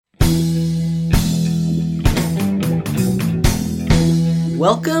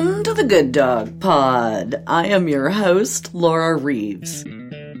Welcome to the Good Dog Pod. I am your host, Laura Reeves.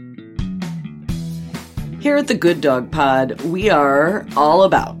 Here at the Good Dog Pod, we are all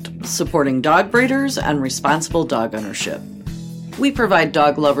about supporting dog breeders and responsible dog ownership. We provide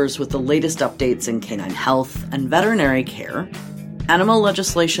dog lovers with the latest updates in canine health and veterinary care, animal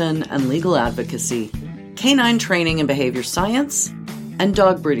legislation and legal advocacy, canine training and behavior science, and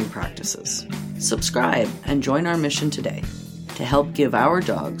dog breeding practices. Subscribe and join our mission today to help give our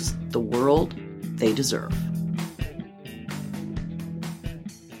dogs the world they deserve.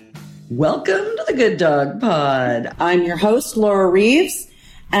 Welcome to the Good Dog Pod. I'm your host, Laura Reeves,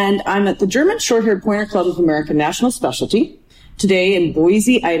 and I'm at the German Shorthaired Pointer Club of American National Specialty today in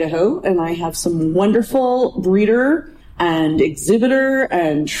Boise, Idaho, and I have some wonderful breeder and exhibitor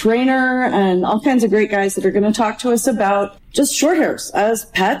and trainer and all kinds of great guys that are going to talk to us about just Shorthairs as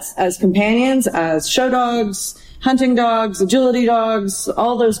pets, as companions, as show dogs, hunting dogs, agility dogs,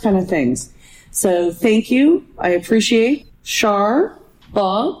 all those kind of things. So thank you. I appreciate Char,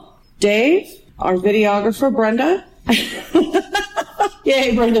 Bob, Dave, our videographer, Brenda.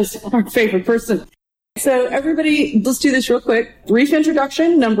 Yay, Brenda's our favorite person. So everybody, let's do this real quick. Brief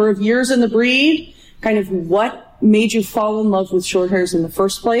introduction, number of years in the breed, kind of what made you fall in love with Shorthairs in the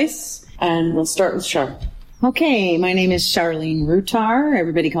first place. And we'll start with Char. Okay, my name is Charlene Rutar.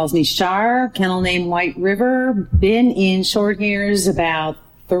 Everybody calls me Char. Kennel name White River. Been in Shorthairs about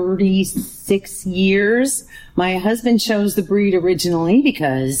 36 years. My husband chose the breed originally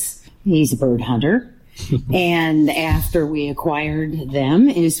because he's a bird hunter. And after we acquired them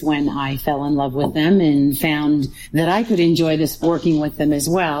is when I fell in love with them and found that I could enjoy this working with them as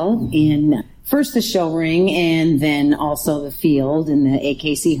well in first the show ring and then also the field and the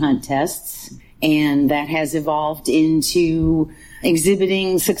AKC hunt tests. And that has evolved into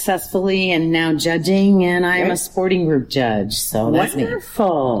exhibiting successfully and now judging, and I'm a sporting group judge. So that's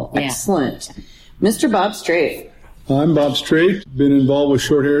wonderful. Yeah. Excellent. Mr. Bob Straight. I'm Bob Straight. Been involved with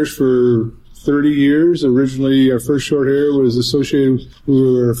Shorthairs for 30 years. Originally, our first Shorthair was associated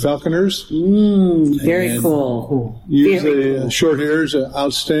with falconers. Very cool. Used Shorthairs, an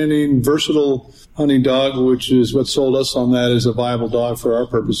outstanding, versatile hunting dog, which is what sold us on that as a viable dog for our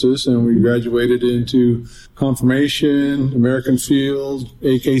purposes. And we graduated into conformation, American field,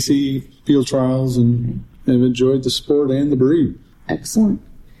 AKC field trials, and have enjoyed the sport and the breed. Excellent.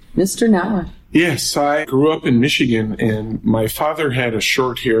 Mr. Nauer. Yes, I grew up in Michigan, and my father had a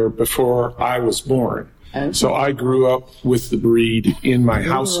Shorthair before I was born. Okay. So I grew up with the breed in my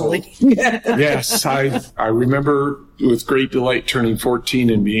household. Yes, I remember with great delight turning 14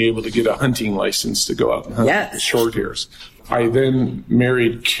 and being able to get a hunting license to go out and hunt Shorthairs. I then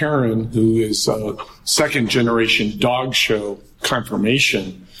married Karen, who is a second-generation dog show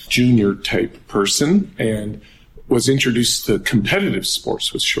confirmation junior type person, and was introduced to competitive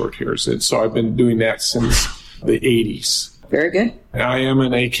sports with Shorthairs. And so I've been doing that since the 80s. Very good. I am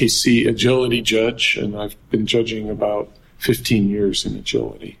an AKC agility judge, and I've been judging about 15 years in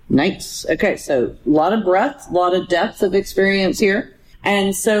agility. Nice. Okay, so a lot of breadth, a lot of depth of experience here.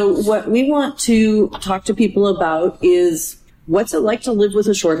 And so what we want to talk to people about is what's it like to live with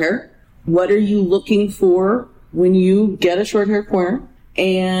a Shorthair? What are you looking for when you get a Shorthaired Pointer?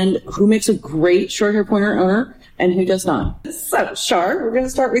 And who makes a great Shorthaired Pointer owner and who does not? So, Char, we're going to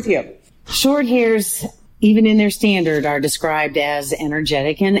start with you. Shorthairs, even in their standard, are described as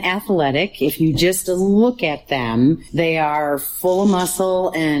energetic and athletic. If you just look at them, they are full of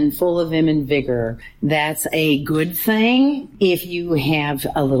muscle and full of vim and vigor. That's a good thing if you have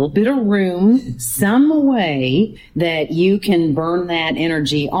a little bit of room, some way that you can burn that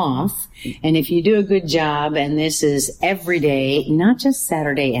energy off. And if you do a good job, and this is every day, not just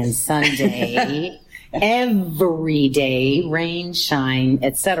Saturday and Sunday, every day, rain, shine,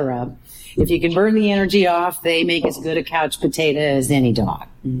 etc., if you can burn the energy off, they make as good a couch potato as any dog.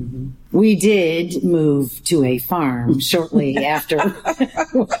 Mm-hmm. We did move to a farm shortly after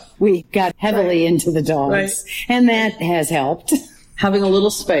we got heavily into the dogs, and that has helped. Having a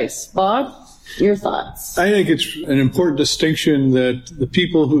little space. Bob, your thoughts? I think it's an important distinction that the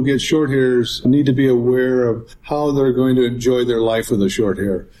people who get Shorthairs need to be aware of how they're going to enjoy their life with a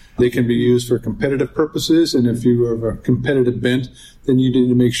Shorthair. They can be used for competitive purposes, and if you have a competitive bent, then you need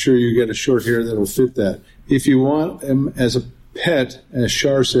to make sure you get a Shorthair that will fit that. If you want them as a pet, as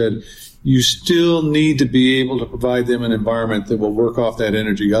Char said, you still need to be able to provide them an environment that will work off that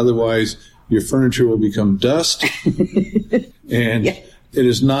energy. Otherwise, your furniture will become dust, and it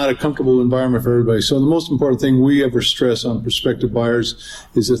is not a comfortable environment for everybody. So the most important thing we ever stress on prospective buyers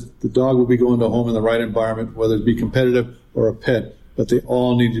is that the dog will be going to a home in the right environment, whether it be competitive or a pet. But they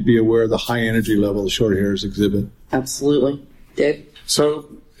all need to be aware of the high energy level the Shorthairs exhibit. Absolutely. Dave? So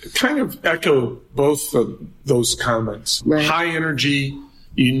kind of echo both of those comments. Right. High energy,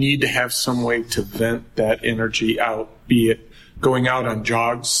 you need to have some way to vent that energy out, be it going out on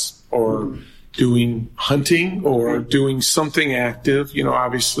jogs or doing hunting or doing something active.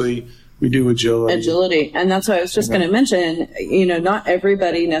 Obviously we do agility. And that's what I was just going to mention. Not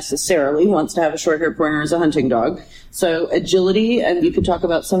everybody necessarily wants to have a short-haired pointer as a hunting dog. So agility, and you could talk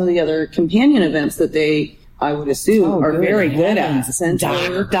about some of the other companion events that they, I would assume, are very good at.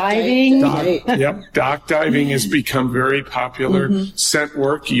 Dock diving. Dock diving has become very popular. Scent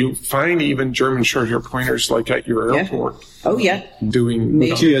work. You find even German Shorthaired Pointers like at your airport. Oh, yeah.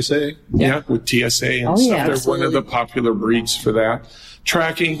 Doing TSA. Yeah, with TSA and stuff. Yeah, They're one of the popular breeds for that.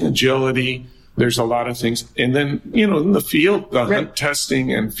 Tracking, agility. There's a lot of things. And then, in the field, the hunt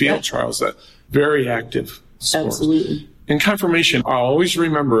testing and field trials, that very active sport. Absolutely. In confirmation, I always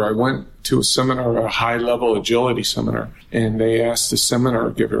remember I went to a seminar, a high-level agility seminar, and they asked the seminar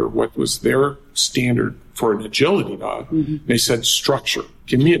giver what was their standard for an agility dog. They said structure.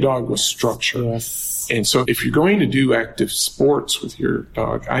 Give me a dog with structure. Yes. And so if you're going to do active sports with your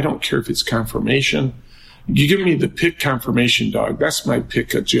dog, I don't care if it's confirmation. You give me the pick confirmation dog, that's my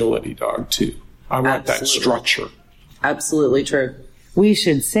pick agility dog too. I want that structure. Absolutely true. We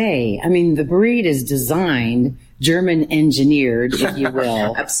should say, the breed is designed, German engineered, if you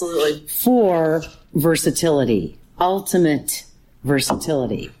will. Absolutely. For versatility, ultimate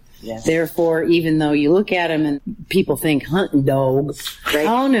versatility. Yes. Therefore, even though you look at them and people think hunting dog, right?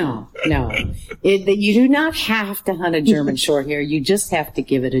 Oh, no. You do not have to hunt a German Shorthair. You just have to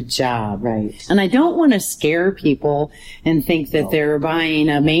give it a job. Right. And I don't want to scare people and think that they're buying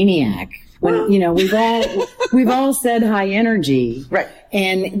a maniac. When, we've all said high energy. Right.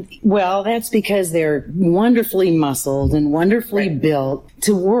 And, that's because they're wonderfully muscled and wonderfully built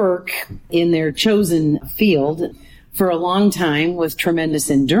to work in their chosen field for a long time with tremendous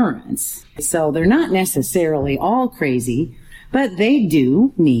endurance. So they're not necessarily all crazy, but they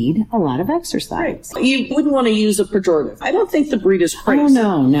do need a lot of exercise. Right. You wouldn't want to use a pejorative. I don't think the breed is crazy.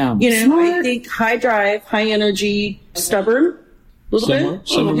 Oh, no. I think high drive, high energy, stubborn.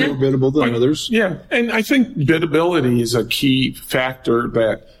 Some are more biddable than others. Yeah, and I think biddability is a key factor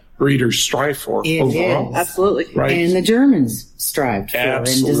that breeders strive for overall. Is. Absolutely. Right. And the Germans strived for in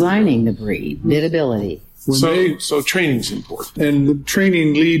designing the breed, biddability. So training's important. And the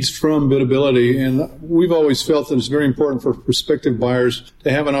training leads from biddability. And we've always felt that it's very important for prospective buyers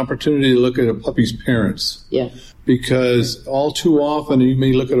to have an opportunity to look at a puppy's parents. Yeah. Because all too often you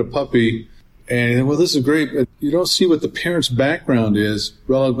may look at a puppy and, this is great, but you don't see what the parent's background is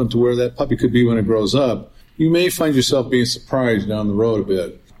relevant to where that puppy could be when it grows up. You may find yourself being surprised down the road a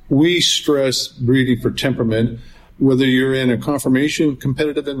bit. We stress breeding for temperament, whether you're in a confirmation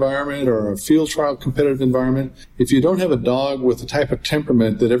competitive environment or a field trial competitive environment. If you don't have a dog with the type of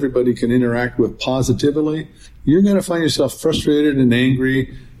temperament that everybody can interact with positively, you're going to find yourself frustrated and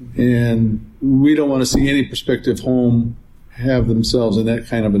angry, and we don't want to see any prospective home have themselves in that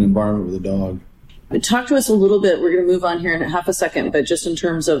kind of an environment with a dog. Talk to us a little bit. We're going to move on here in half a second, but just in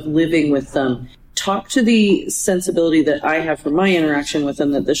terms of living with them, talk to the sensibility that I have from my interaction with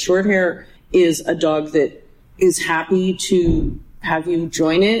them, that the Shorthair is a dog that is happy to have you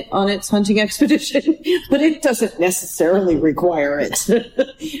join it on its hunting expedition, but it doesn't necessarily require it.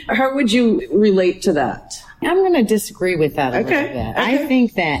 How would you relate to that? I'm going to disagree with that a little bit. Okay. I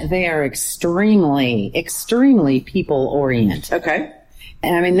think that they are extremely, extremely people-oriented. Okay.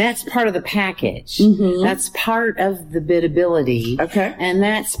 And that's part of the package. That's part of the biddability. Okay. And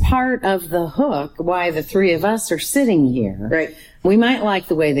that's part of the hook why the three of us are sitting here. Right. We might like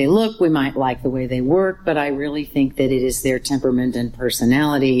the way they look, we might like the way they work, but I really think that it is their temperament and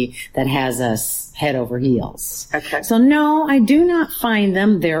personality that has us head over heels. Okay. So no, I do not find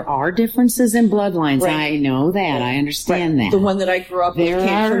them. There are differences in bloodlines. Right. I know that. I understand that. The one that I grew up with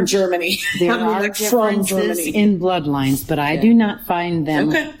came from Germany. There are differences in bloodlines, but I do not find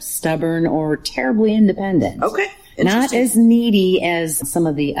them stubborn or terribly independent. Okay. Not as needy as some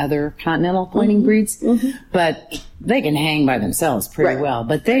of the other continental pointing breeds, but they can hang by themselves pretty well.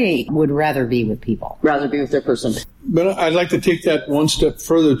 But they would rather be with people. Rather be with their person. But I'd like to take that one step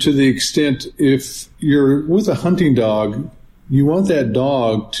further to the extent if you're with a hunting dog, you want that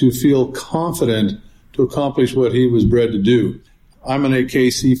dog to feel confident to accomplish what he was bred to do. I'm an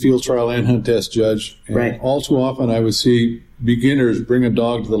AKC field trial and hunt test judge. And all too often I would see beginners bring a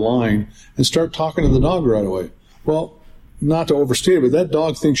dog to the line and start talking to the dog right away. Well, not to overstate it, but that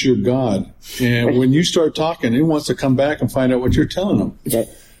dog thinks you're God. And when you start talking, it wants to come back and find out what you're telling him.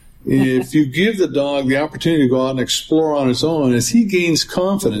 If you give the dog the opportunity to go out and explore on its own, as he gains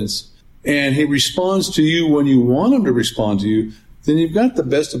confidence, and he responds to you when you want him to respond to you, then you've got the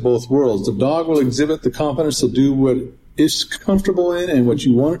best of both worlds. The dog will exhibit the confidence to do what it's comfortable in and what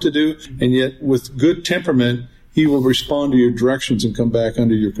you want it to do, and yet with good temperament, he will respond to your directions and come back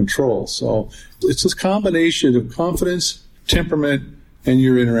under your control. So it's this combination of confidence, temperament, and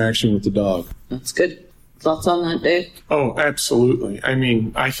your interaction with the dog. That's good. Thoughts on that, Dave? Oh, absolutely. I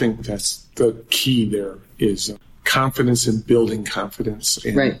mean, I think that's the key there is confidence and building confidence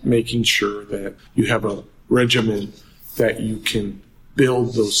and making sure that you have a regimen that you can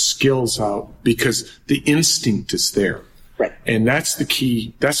build those skills out because the instinct is there. Right. And that's the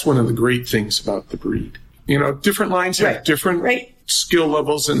key. That's one of the great things about the breed. You know, different lines have different skill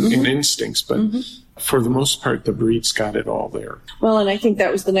levels and instincts, but for the most part, the breed's got it all there. Well, and I think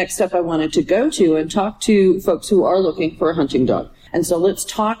that was the next step I wanted to go to and talk to folks who are looking for a hunting dog. And so let's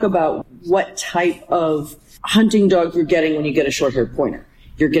talk about what type of hunting dog you're getting when you get a short-haired pointer.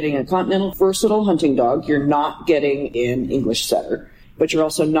 You're getting a continental versatile hunting dog. You're not getting an English setter, but you're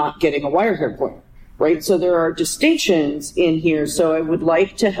also not getting a wire-haired pointer, right? So there are distinctions in here. So I would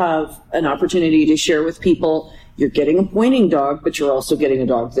like to have an opportunity to share with people, you're getting a pointing dog, but you're also getting a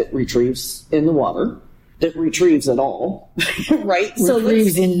dog that retrieves in the water, that retrieves at all, right? So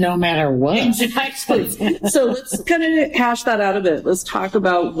retrieves in no matter what. Exactly. So let's kind of hash that out a bit. Let's talk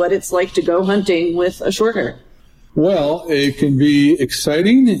about what it's like to go hunting with a short hair. Well, it can be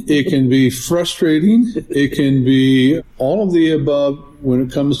exciting. It can be frustrating. It can be all of the above when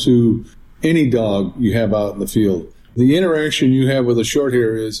it comes to any dog you have out in the field. The interaction you have with a short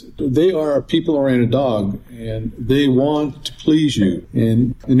hair is they are a people-oriented dog, and they want to please you.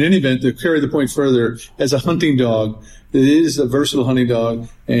 And in any event, to carry the point further, as a hunting dog, it is a versatile hunting dog,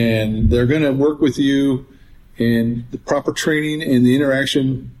 and they're going to work with you in the proper training and the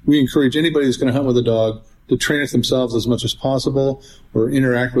interaction. We encourage anybody that's going to hunt with a dog to train it themselves as much as possible or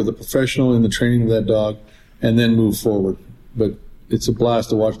interact with a professional in the training of that dog and then move forward. But it's a blast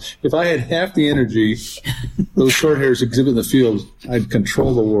to watch. If I had half the energy those short hairs exhibit in the field, I'd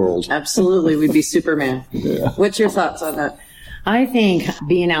control the world. Absolutely. We'd be Superman. Yeah. What's your thoughts on that? I think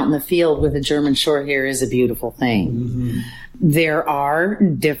being out in the field with a German Shorthair is a beautiful thing. Mm-hmm. There are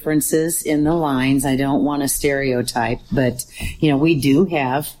differences in the lines. I don't want to stereotype, but, you know, we do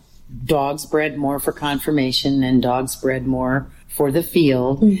have dogs bred more for conformation and dogs bred more for the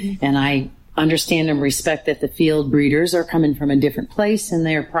field. Mm-hmm. And I understand and respect that the field breeders are coming from a different place and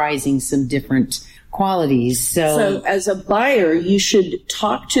they're prizing some different qualities. So as a buyer, you should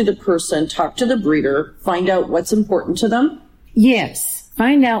talk to the person, talk to the breeder, find out what's important to them. Yes.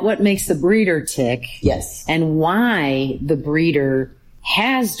 Find out what makes the breeder tick. Yes. And why the breeder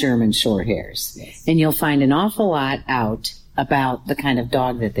has German Shorthairs. Yes. And you'll find an awful lot out about the kind of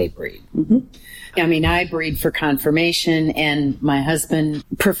dog that they breed. Mm-hmm. I mean, I breed for conformation, and my husband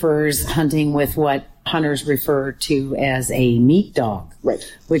prefers hunting with what hunters refer to as a meat dog, right?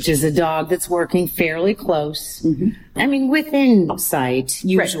 Which is a dog that's working fairly close. Mm-hmm. I mean, within sight,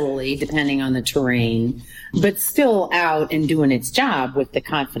 usually, depending on the terrain, but still out and doing its job with the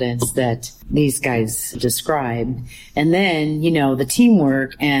confidence that these guys described. And then, you know, the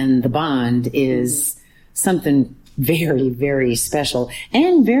teamwork and the bond is something very, very special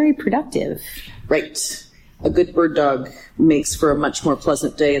and very productive. Right. A good bird dog makes for a much more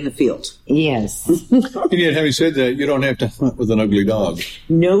pleasant day in the field. Yes. And yet, having said that, you don't have to hunt with an ugly dog.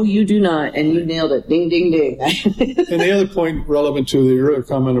 No, you do not. And you nailed it. Ding, ding, ding. And the other point relevant to the earlier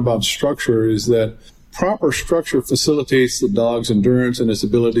comment about structure is that proper structure facilitates the dog's endurance and its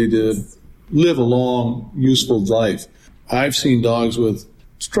ability to live a long, useful life. I've seen dogs with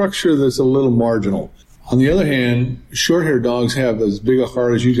structure that's a little marginal. On the other hand, short-haired dogs have as big a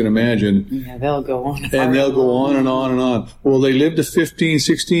heart as you can imagine. Yeah, they'll go on. And they'll go on and on and on. Will they live to 15,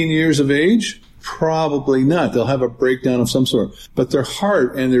 16 years of age? Probably not. They'll have a breakdown of some sort. But their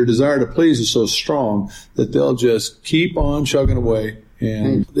heart and their desire to please is so strong that they'll just keep on chugging away.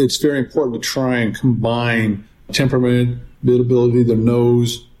 And it's very important to try and combine temperament, buildability, the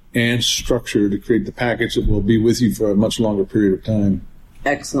nose, and structure to create the package that will be with you for a much longer period of time.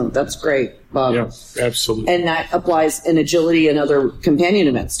 Excellent. That's great, Bob. Yeah, absolutely. And that applies in agility and other companion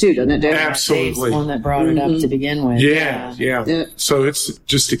events, too, doesn't it, Dave? Absolutely. Dave's the one that brought it up to begin with. Yeah. So it's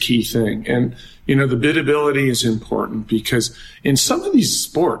just a key thing. And, you know, the biddability is important because in some of these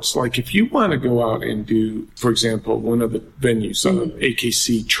sports, like if you want to go out and do, for example, one of the venues,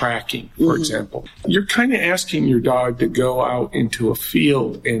 AKC tracking, for example, you're kind of asking your dog to go out into a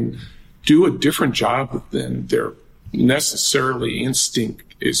field and do a different job than their necessarily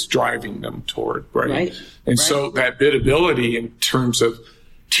instinct is driving them toward, right? And so that biddability in terms of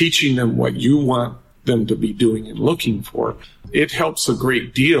teaching them what you want them to be doing and looking for. It helps a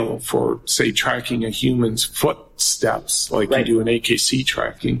great deal for, say, tracking a human's footsteps, like you do in AKC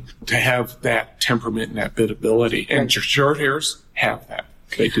tracking, to have that temperament and that bitability. And Shorthairs have that.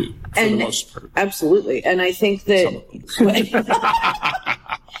 They do, for the most part. Absolutely. And I think that I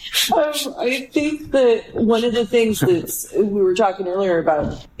think that one of the things that we were talking earlier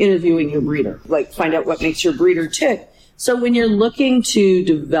about interviewing your breeder, like find out what makes your breeder tick. So when you're looking to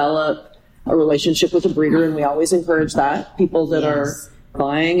develop a relationship with a breeder, and we always encourage that, people that are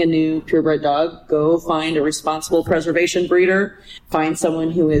buying a new purebred dog, go find a responsible preservation breeder, find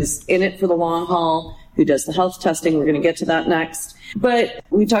someone who is in it for the long haul, who does the health testing. We're going to get to that next. But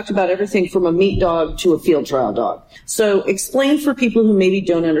we talked about everything from a meat dog to a field trial dog. So explain for people who maybe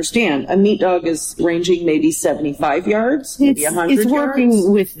don't understand. A meat dog is ranging maybe 75 yards, maybe 100 yards. It's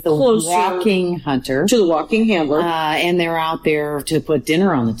working with the walking hunter. To the walking handler. And they're out there to put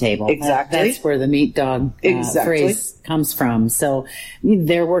dinner on the table. Exactly. That's where the meat dog phrase comes from. So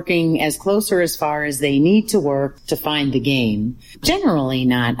they're working as close or as far as they need to work to find the game. Generally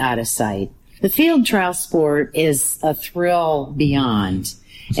not out of sight. The field trial sport is a thrill beyond,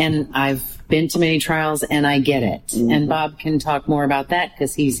 and I've been to many trials and I get it. Mm-hmm. And Bob can talk more about that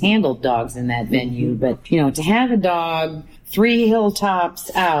because he's handled dogs in that venue. But, to have a dog 3 hilltops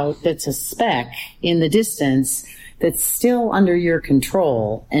out that's a speck in the distance that's still under your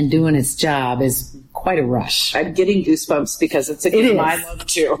control and doing its job is quite a rush. I'm getting goosebumps because it's a game I love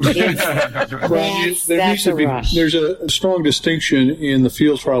too. There's a strong distinction in the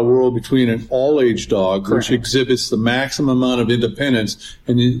field trial world between an all-age dog, which exhibits the maximum amount of independence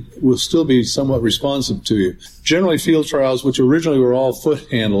and it will still be somewhat responsive to you. Generally, field trials, which originally were all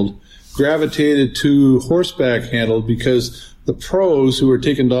foot-handled, gravitated to horseback handled because the pros who were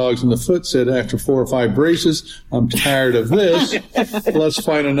taking dogs in the foot said after 4 or 5 braces, I'm tired of this. Let's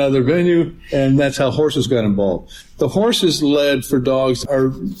find another venue. And that's how horses got involved. The horses led for dogs are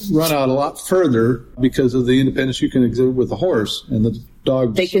run out a lot further because of the independence you can exhibit with the horse. And the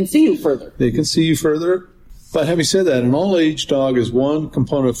dogs, they can see you further. They can see you further. But having said that, an all-age dog is one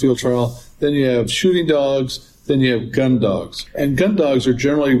component of field trial. Then you have shooting dogs. Then you have gun dogs. And gun dogs are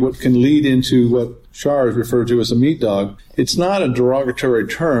generally what can lead into what Char is referred to as a meat dog. It's not a derogatory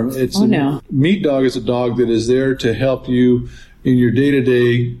term. Meat dog is a dog that is there to help you in your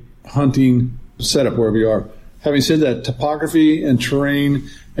day-to-day hunting setup wherever you are. Having said that, topography and terrain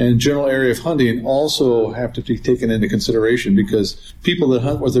and general area of hunting also have to be taken into consideration because people that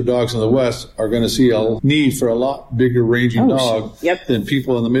hunt with their dogs in the West are going to see a need for a lot bigger ranging dog than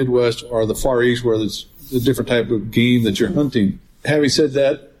people in the Midwest or the Far East where there's a different type of game that you're hunting. Having said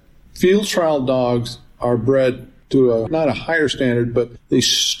that, field trial dogs are bred to not a higher standard, but they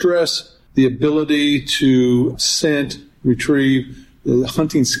stress the ability to scent, retrieve, the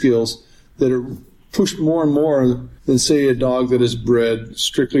hunting skills that are pushed more and more than, say, a dog that is bred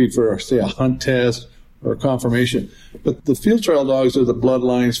strictly for, say, a hunt test or conformation. But the field trial dogs are the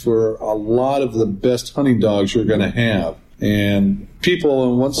bloodlines for a lot of the best hunting dogs you're going to have. And people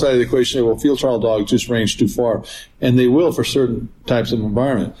on one side of the equation say, well, field trial dogs just range too far. And they will for certain types of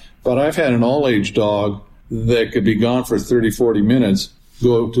environment. But I've had an all-age dog that could be gone for 30, 40 minutes,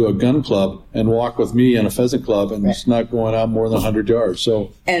 go to a gun club and walk with me in a pheasant club, and it's not going out more than 100 yards.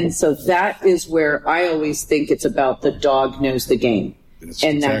 So that is where I always think it's about the dog knows the game.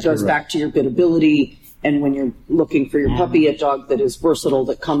 And that goes back to your biddability. And when you're looking for your puppy, a dog that is versatile,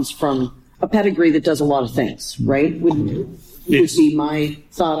 that comes from a pedigree that does a lot of things, right? Would be my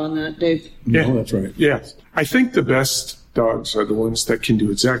thought on that, Dave? Yeah, no, that's right. Yes. I think the best dogs are the ones that can do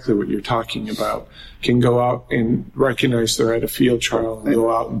exactly what you're talking about, can go out and recognize they're at a field trial and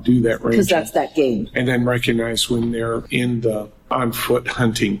go out and do that ranging. Because that's that game. And then recognize when they're in the on-foot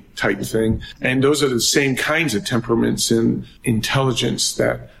hunting type thing. And those are the same kinds of temperaments and intelligence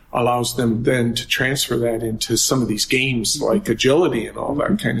that allows them then to transfer that into some of these games like agility and all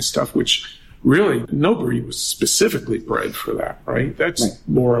that kind of stuff, which really no breed was specifically bred for that, right? That's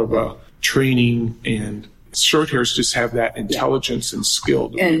more of a training, and Shorthairs just have that intelligence and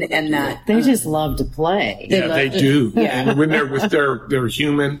skill. And that they just love to play. They do. Yeah. And when they're with their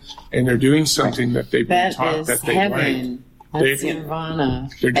human and they're doing something that they've been taught that they like. That's nirvana.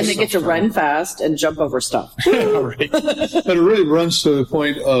 And they get to run fast and jump over stuff. Right. But it really runs to the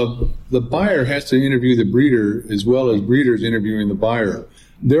point of the buyer has to interview the breeder as well as breeders interviewing the buyer.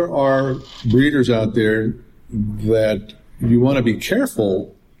 There are breeders out there that you want to be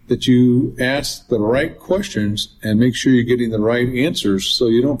careful that you ask the right questions and make sure you're getting the right answers so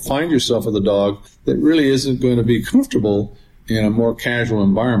you don't find yourself with a dog that really isn't going to be comfortable in a more casual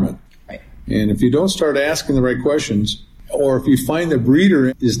environment. Right. And if you don't start asking the right questions, or if you find the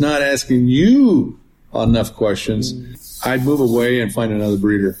breeder is not asking you enough questions, I'd move away and find another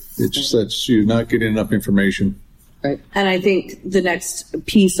breeder. It's just that you're not getting enough information. Right. And I think the next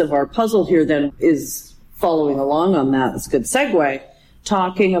piece of our puzzle here then is following along on that. It's a good segue,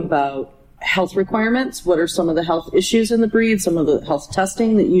 talking about health requirements. What are some of the health issues in the breed, some of the health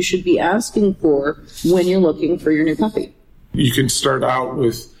testing that you should be asking for when you're looking for your new puppy? You can start out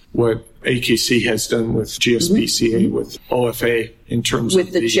with what AKC has done with GSPCA, with OFA in terms with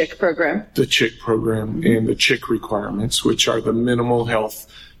of the CHIC program. The CHIC program and the CHIC requirements, which are the minimal health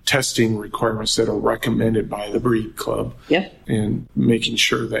testing requirements that are recommended by the breed club. Yep. And making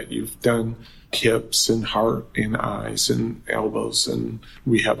sure that you've done hips and heart and eyes and elbows. And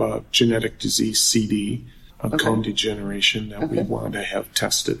we have a genetic disease CD, cone degeneration that we want to have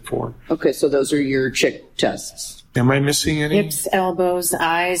tested for. Okay, so those are your CHIC tests. Am I missing any? Hips, elbows,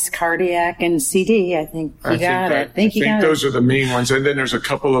 eyes, cardiac, and CD. I think you got it. I think those are the main ones. And then there's a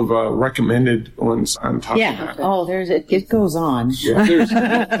couple of recommended ones on top of that. Oh, it goes on.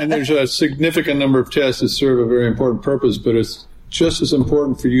 Yeah. There's a significant number of tests that serve a very important purpose, but it's just as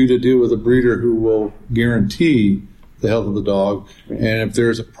important for you to deal with a breeder who will guarantee the health of the dog. And if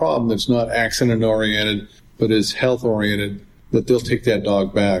there's a problem that's not accident-oriented, but is health-oriented, that they'll take that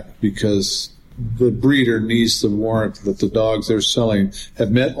dog back because the breeder needs to warrant that the dogs they're selling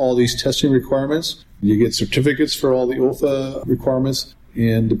have met all these testing requirements. You get certificates for all the OFA requirements.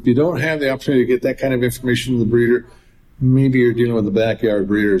 And if you don't have the opportunity to get that kind of information from the breeder, maybe you're dealing with a backyard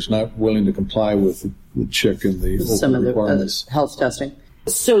breeder who's not willing to comply with the CHIC and the some OFA of the requirements. health testing.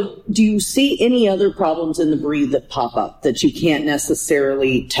 So do you see any other problems in the breed that pop up that you can't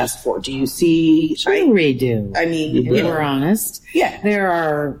necessarily test for? Do you see... Sure we do. I mean... If we're honest. Yeah. There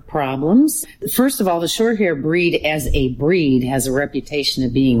are problems. First of all, the Shorthair breed as a breed has a reputation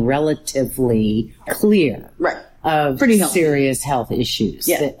of being relatively clear. Right. Of pretty serious health issues.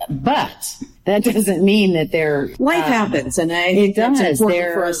 Yeah. But that doesn't mean that they're... Life happens, and it does. It's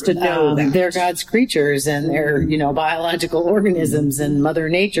important for us to know that. They're God's creatures, and they're, biological organisms, and Mother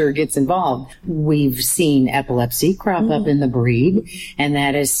Nature gets involved. We've seen epilepsy crop up in the breed, and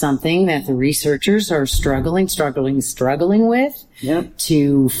that is something that the researchers are struggling with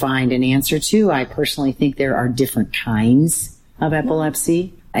to find an answer to. I personally think there are different kinds of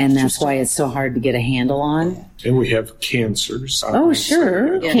epilepsy. And that's why it's so hard to get a handle on. And we have cancers. Oh,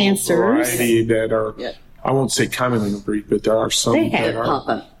 sure. Cancers. Variety that are, I won't say commonly in the breed, but there are some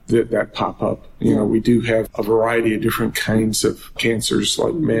that pop up. We do have a variety of different kinds of cancers,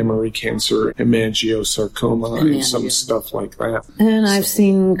 like mammary cancer, hemangiosarcoma, and some stuff like that. And I've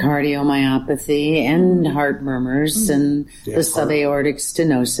seen cardiomyopathy and heart murmurs and the subaortic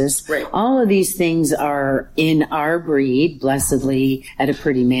stenosis. Right. All of these things are in our breed, blessedly, at a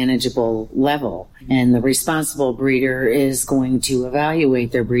pretty manageable level. And the responsible breeder is going to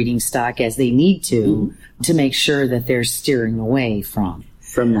evaluate their breeding stock as they need to make sure that they're steering away from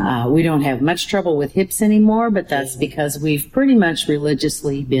that. We don't have much trouble with hips anymore, but that's because we've pretty much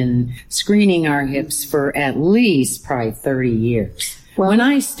religiously been screening our hips for at least probably 30 years. Well, when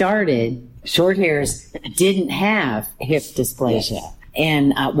I started, Shorthairs didn't have hip dysplasia. Yes.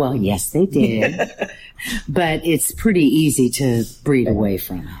 And, yes, they did. But it's pretty easy to breed away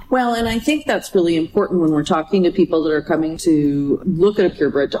from it. Well, and I think that's really important when we're talking to people that are coming to look at a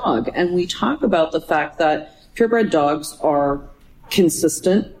purebred dog. And we talk about the fact that purebred dogs are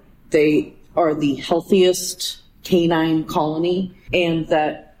consistent. They are the healthiest canine colony, and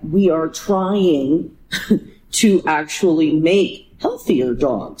that we are trying to actually make healthier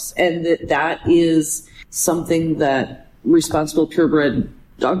dogs. And that is something that responsible purebred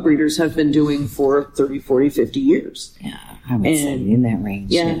dog breeders have been doing for 30, 40, 50 years. Yeah, I would say in that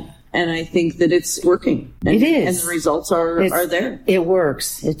range. Yeah. And I think that it's working. It is. And the results are there. It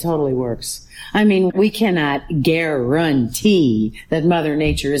works. It totally works. I mean, we cannot guarantee that Mother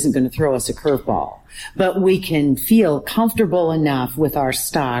Nature isn't going to throw us a curveball, but we can feel comfortable enough with our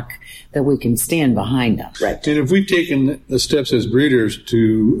stock that we can stand behind them. Right. And if we've taken the steps as breeders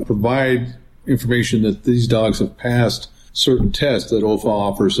to provide information that these dogs have passed certain tests that OFA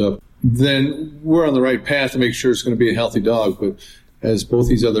offers up, then we're on the right path to make sure it's going to be a healthy dog. But as both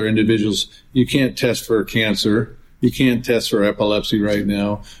these other individuals, you can't test for cancer. You can't test for epilepsy right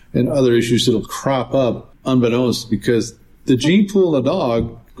now and other issues that'll crop up unbeknownst because the gene pool in a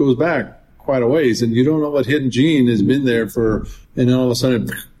dog goes back quite a ways and you don't know what hidden gene has been there and then all of a sudden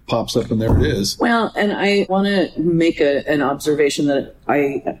it pops up and there it is. Well, and I want to make an observation that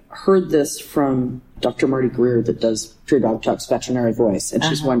I heard this from Dr. Marty Greer that does Pure Dog Talk's veterinary voice, and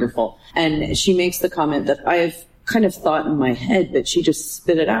she's wonderful. And she makes the comment that I've kind of thought in my head, but she just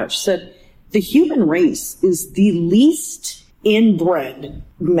spit it out. She said, the human race is the least inbred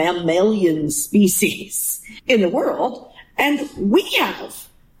mammalian species in the world, and we have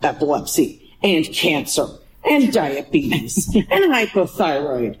epilepsy and cancer and diabetes and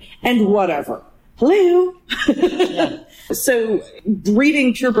hypothyroid and whatever. Hello? So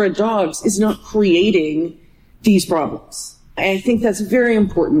breeding purebred dogs is not creating these problems. I think that's very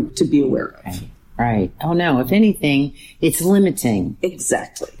important to be aware of. Right. Oh, no. If anything, it's limiting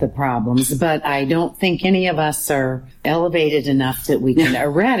Exactly. the problems. But I don't think any of us are elevated enough that we can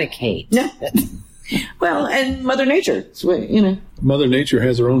eradicate. No. Well, and Mother Nature, Mother Nature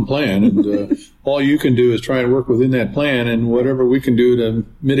has her own plan, and all you can do is try and work within that plan, and whatever we can do to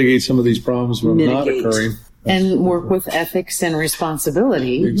mitigate some of these problems from not occurring. And work with ethics and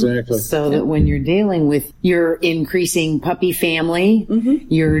responsibility. Exactly. So that when you're dealing with your increasing puppy family,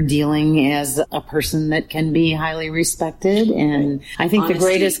 you're dealing as a person that can be highly respected. And I think the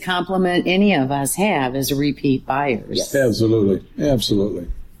greatest compliment any of us have is repeat buyers. Yes. Absolutely. Absolutely.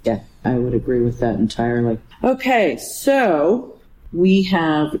 Yeah, I would agree with that entirely. Okay, so we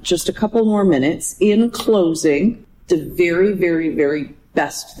have just a couple more minutes. In closing, the very, very, very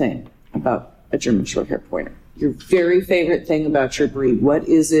best thing about a German Shorthaired Pointer. Your very favorite thing about your breed. What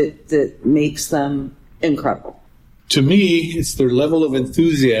is it that makes them incredible? To me, it's their level of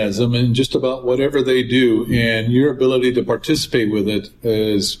enthusiasm in just about whatever they do, and your ability to participate with it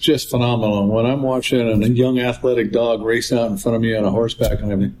is just phenomenal. And when I'm watching a young athletic dog race out in front of me on a horseback,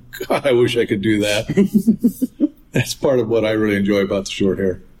 and I think, God, I wish I could do that. That's part of what I really enjoy about the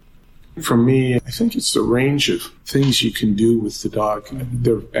Shorthair. For me, I think it's the range of things you can do with the dog.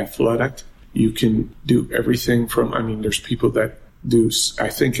 They're athletic. You can do everything from, there's people that do, I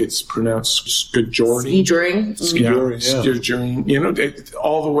think it's pronounced skijoring. Skijoring,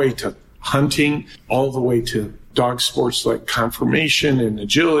 all the way to hunting, all the way to dog sports like conformation and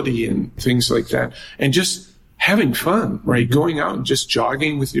agility and things like that. And just having fun, right? Going out and just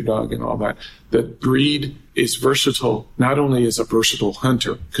jogging with your dog and all that. The breed is versatile, not only as a versatile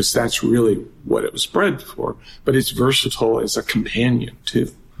hunter, because that's really what it was bred for, but it's versatile as a companion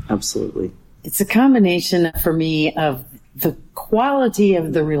too. Absolutely. It's a combination for me of the quality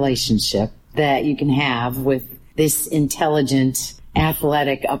of the relationship that you can have with this intelligent,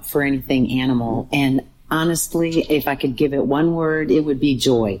 athletic, up for anything animal. And honestly, if I could give it one word, it would be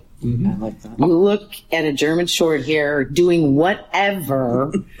joy. Mm-hmm. I like that. You look at a German Shorthair doing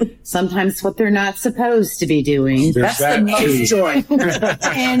whatever, sometimes what they're not supposed to be doing. There's That's the most joy.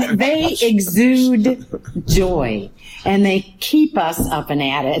 And they exude joy. And they keep us up and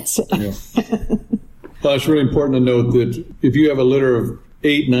at it. Yeah. Well, it's really important to note that if you have a litter of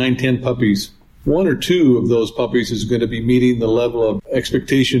 8, 9, 10 puppies, 1 or 2 of those puppies is going to be meeting the level of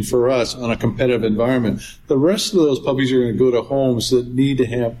expectation for us on a competitive environment. The rest of those puppies are going to go to homes that need to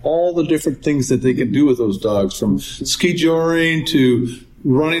have all the different things that they can do with those dogs, from ski joring to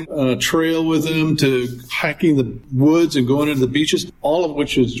running on a trail with them to hiking the woods and going into the beaches, all of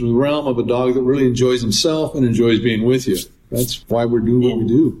which is the realm of a dog that really enjoys himself and enjoys being with you. That's why we're doing what we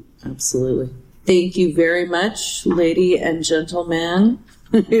do. Absolutely. Thank you very much, lady and gentleman.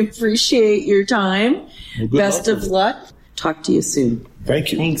 I appreciate your time. Well, Best of luck. Talk to you soon.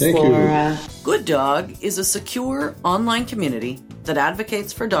 Thank you. Thanks, Thank you. Laura. Good Dog is a secure online community that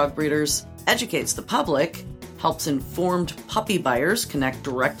advocates for dog breeders, educates the public, helps informed puppy buyers connect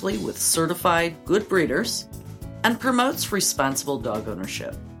directly with certified good breeders, and promotes responsible dog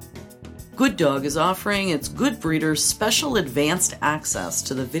ownership. Good Dog is offering its good breeders special advanced access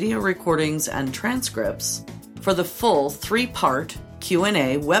to the video recordings and transcripts for the full 3-part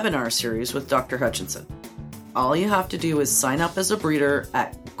Q&A webinar series with Dr. Hutchinson. All you have to do is sign up as a breeder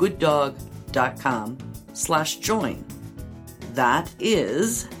at gooddog.com/join. That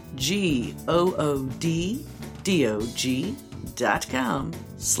is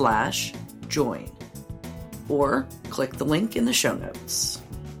GOODDOG.com/join. Or click the link in the show notes.